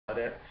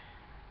That.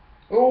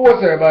 Oh, what's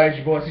up, everybody? It's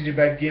your boy CJ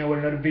back again with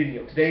another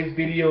video. Today's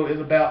video is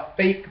about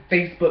fake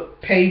Facebook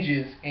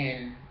pages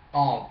and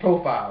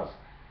profiles.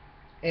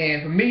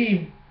 And for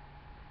me,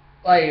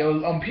 like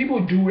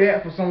people do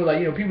that for some,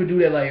 like, people do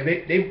that, like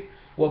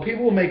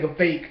people will make a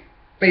fake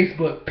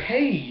Facebook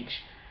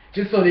page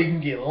just so they can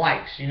get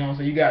likes.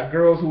 So you got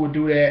girls who will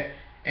do that,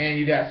 and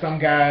you got some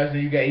guys,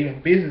 and you got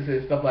even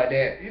businesses, stuff like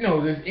that. A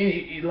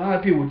lot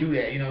of people do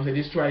that. So they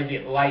just try to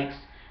get likes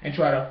and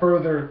try to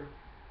further.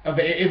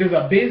 If it's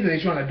a business,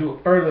 they're trying to do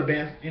it further,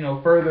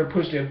 further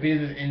push their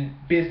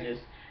business.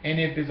 And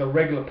if it's a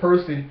regular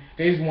person,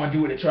 they just want to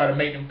do it to try to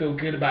make them feel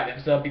good about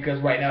themselves,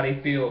 because right now they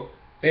don't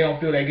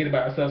feel that good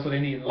about themselves, so they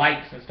need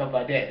likes and stuff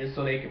like that just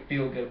so they can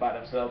feel good about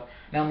themselves.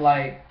 And I'm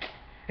like,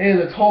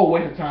 it's a total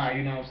waste of time.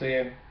 You know what I'm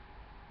saying?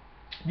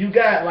 You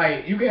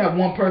can have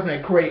one person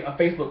that create a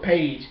Facebook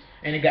page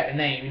and it got the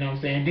name. You know what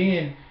I'm saying?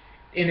 Then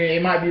and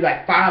it might be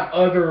like 4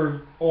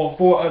 other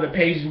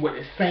pages with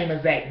the same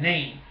exact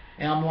name,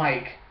 and I'm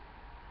like.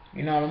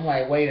 Wait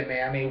a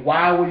minute. I mean,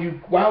 why would you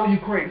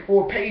create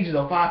 4 pages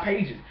or 5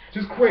 pages?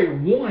 Just create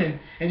one,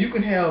 and you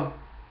can have,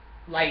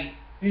 like,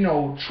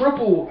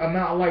 triple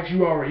amount of likes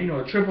you already,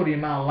 triple the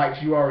amount of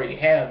likes you already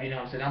have. You know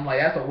what I'm saying? I'm like,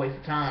 that's a waste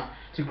of time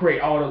to create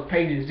all those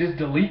pages. Just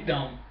delete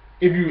them.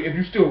 If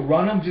you still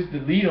run them, just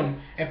delete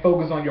them and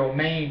focus on your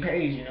main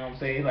page. You know what I'm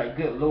saying? Like,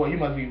 good lord, you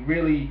must be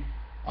really,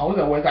 what's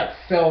that word? It's like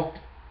self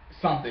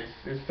something.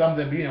 It's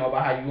something,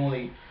 about how you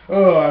only,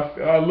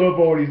 I love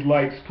all these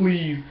likes,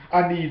 please.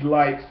 I need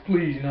likes,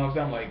 please. You know what I'm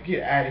saying? I'm like,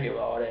 get out of here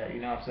with all that.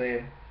 You know what I'm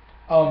saying?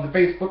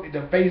 Facebook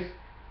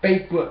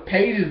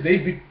pages, they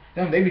be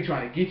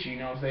trying to get you. You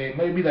know what I'm saying?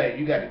 Maybe like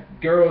you got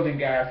girls and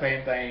guys,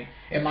 same thing.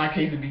 In my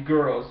case, it'd be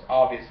girls,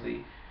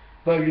 obviously.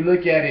 But if you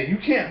look at it, you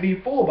can't be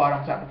fooled by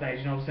them type of things.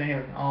 You know what I'm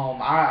saying?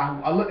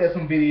 I looked at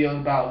some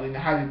videos about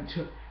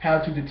how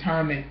to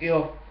determine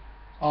if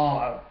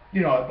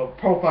if a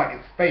profile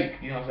is fake.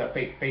 It's a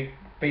fake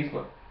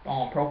Facebook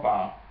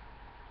profile.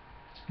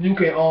 You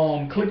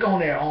can click on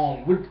their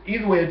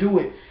easy way to do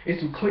it is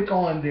to click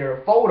on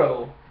their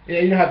photo.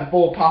 You have the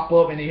photo pop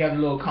up, and then you have the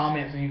little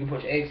comments, and you can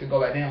push X and go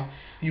back down.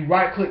 You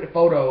right click the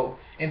photo,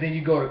 and then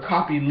you go to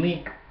copy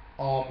link.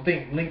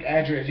 Link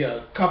address,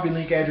 copy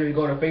link address,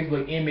 go to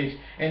Facebook image,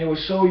 and it will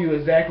show you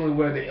exactly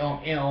where the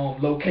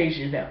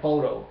location is, that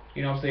photo.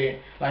 You know what I'm saying?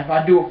 Like, if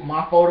I do it for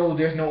my photo,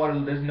 there's no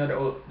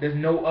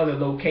other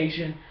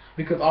location,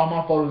 because all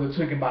my photos are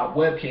taken by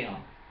webcam.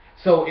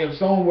 So if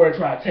someone were to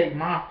try to take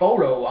my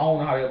photo, I don't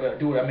know how they're gonna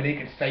do it. I mean, they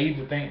can save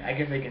the thing. I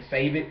guess they can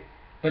save it,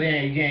 but then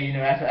again,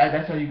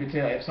 that's how you can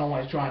tell if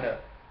someone's trying to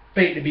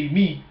fake to be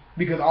me,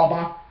 because all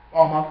my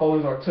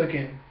photos are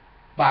taken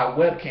by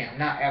webcam,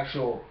 not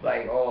actual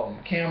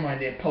camera,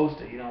 and then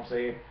post it. You know what I'm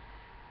saying?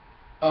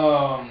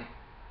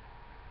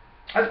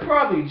 That's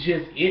probably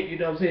just it. You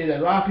know what I'm saying? A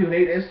lot of people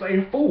they're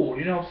saying fool.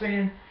 You know what I'm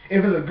saying?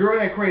 If it's a girl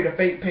that created a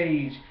fake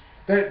page,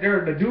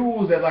 they're the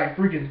dudes that like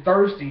freaking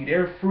thirsty.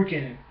 They're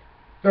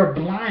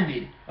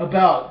blinded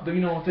about you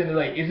know what I'm saying?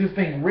 Like, is this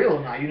thing real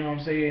or not? You know what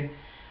I'm saying?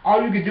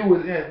 All you can do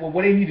is,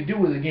 what they need to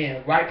do is,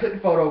 again, right click the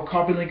photo,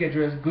 copy link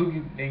address,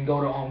 Google, then go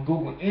to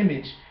Google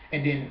image,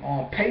 and then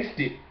paste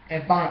it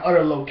and find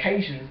other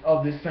locations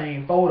of the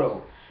same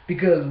photo.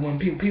 Because when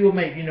people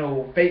make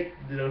fake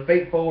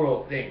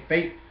photo,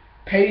 fake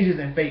pages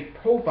and fake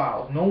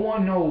profiles, no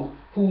one knows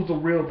who's the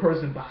real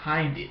person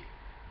behind it.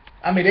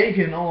 I mean, they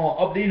can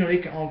update, they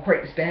can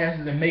create the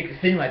statuses and make it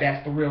seem like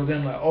that's the real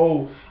them, like,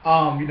 blank,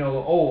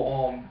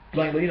 all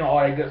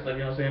that good stuff. You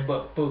know what I'm saying?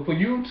 But for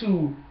you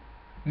to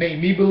make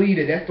me believe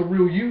that that's the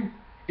real you,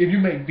 if you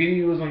make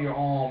videos on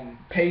your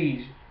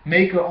page,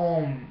 make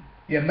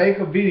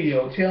a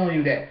video telling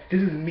you that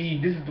this is me,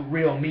 this is the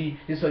real me,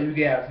 just so you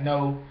guys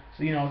know.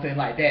 So you know what I'm saying,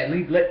 like that.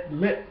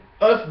 Let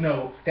us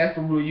know that's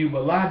the real you. But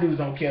a lot of dudes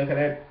don't care,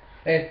 because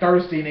they're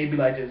thirsty, and they be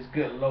like, just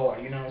good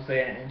lord, you know what I'm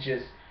saying, and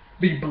just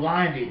be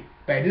blinded.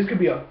 Like, this could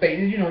be a fake.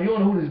 You don't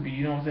know who this be.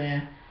 You know what I'm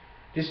saying?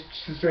 Just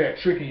straight up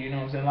tricking you. You know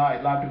what I'm saying?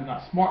 A lot of people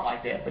not smart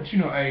like that. But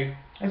hey,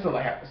 that's all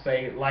I have to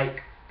say.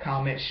 Like,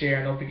 comment, share,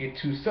 and don't forget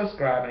to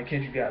subscribe, and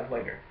catch you guys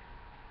later.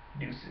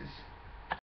 Deuces.